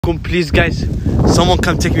Come please guys, someone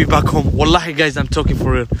come take me back home. Wallahi guys, I'm talking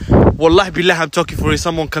for real. Wallahi billah, I'm talking for real.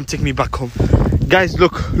 Someone come take me back home. Guys,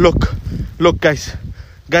 look guys.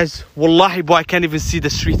 Guys, wallahi boy, I can't even see the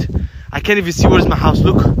street. I can't even see where's my house.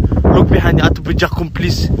 Look behind me. Atu bijakum,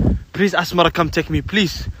 please. Please Asmara, come take me,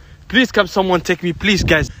 please. Please come someone take me, please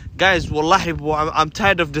guys. Guys, wallahi boy, I'm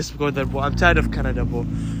tired of this brother, boy. I'm tired of Canada, boy.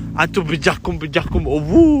 Atu bijakum. Oh,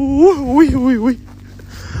 oui.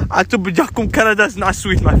 Canada is not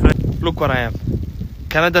sweet, my friend. Look where I am.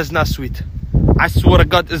 Canada is not sweet. I swear to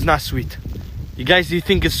God, it's not sweet. You guys, you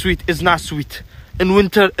think it's sweet? It's not sweet. In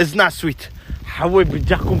winter, it's not sweet. Oh!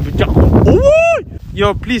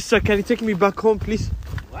 Yo, please, sir, can you take me back home, please?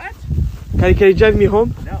 What? Can you drive me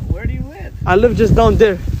home? No, where do you live? I live just down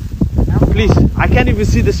there. Please, I can't even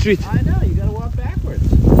see the street. I know, you gotta walk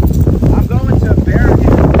backwards. I'm going to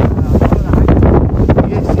Barrington.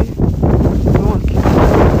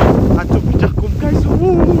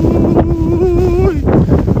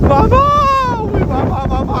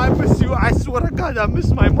 Mama, I miss you. I swear to God, I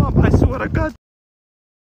miss my mom. I swear to God.